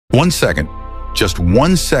1 second. Just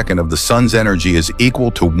 1 second of the sun's energy is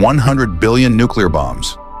equal to 100 billion nuclear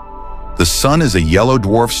bombs. The sun is a yellow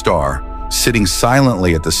dwarf star sitting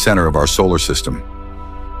silently at the center of our solar system.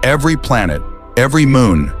 Every planet, every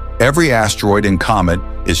moon, every asteroid and comet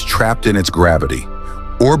is trapped in its gravity,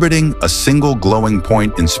 orbiting a single glowing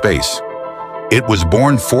point in space. It was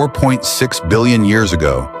born 4.6 billion years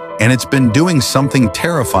ago, and it's been doing something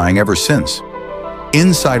terrifying ever since.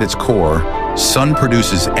 Inside its core, sun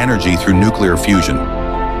produces energy through nuclear fusion.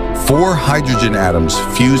 4 hydrogen atoms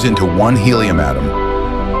fuse into 1 helium atom.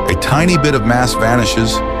 A tiny bit of mass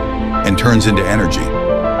vanishes and turns into energy.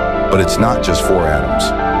 But it's not just 4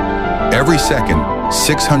 atoms. Every second,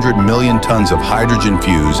 600 million tons of hydrogen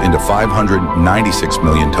fuse into 596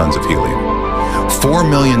 million tons of helium. 4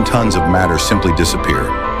 million tons of matter simply disappear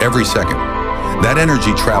every second. That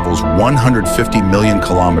energy travels 150 million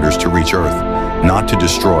kilometers to reach Earth, not to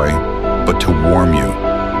destroy, but to warm you.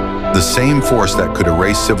 The same force that could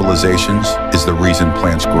erase civilizations is the reason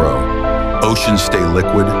plants grow. Oceans stay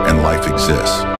liquid and life exists.